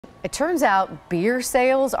It turns out beer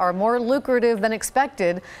sales are more lucrative than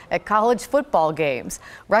expected at college football games.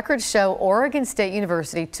 Records show Oregon State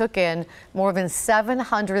University took in more than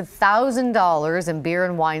 $700,000 in beer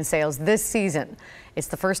and wine sales this season. It's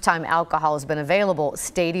the first time alcohol has been available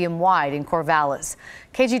stadium-wide in Corvallis.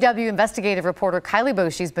 KGW investigative reporter Kylie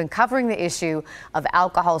Boshi has been covering the issue of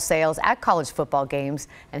alcohol sales at college football games,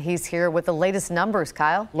 and he's here with the latest numbers.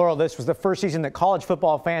 Kyle? Laurel, this was the first season that college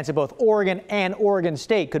football fans at both Oregon and Oregon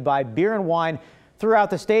State could buy beer and wine throughout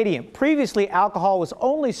the stadium. Previously, alcohol was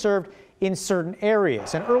only served in certain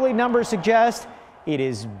areas, and early numbers suggest it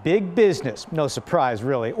is big business. No surprise,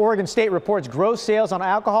 really. Oregon State reports gross sales on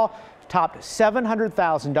alcohol topped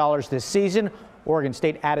 $700,000 this season. Oregon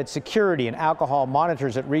State added security and alcohol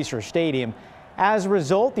monitors at Research Stadium. As a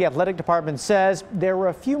result, the athletic department says there were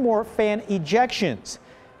a few more fan ejections.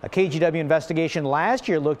 A KGW investigation last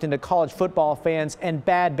year looked into college football fans and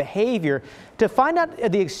bad behavior. To find out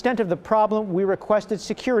the extent of the problem, we requested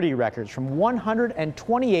security records from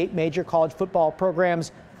 128 major college football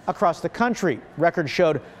programs across the country. Records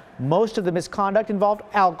showed most of the misconduct involved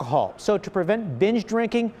alcohol. So to prevent binge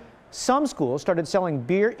drinking, some schools started selling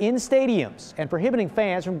beer in stadiums and prohibiting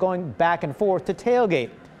fans from going back and forth to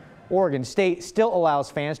tailgate. Oregon State still allows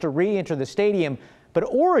fans to re-enter the stadium, but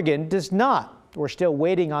Oregon does not. We're still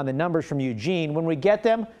waiting on the numbers from Eugene. When we get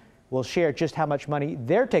them, we'll share just how much money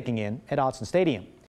they're taking in at Autzen Stadium.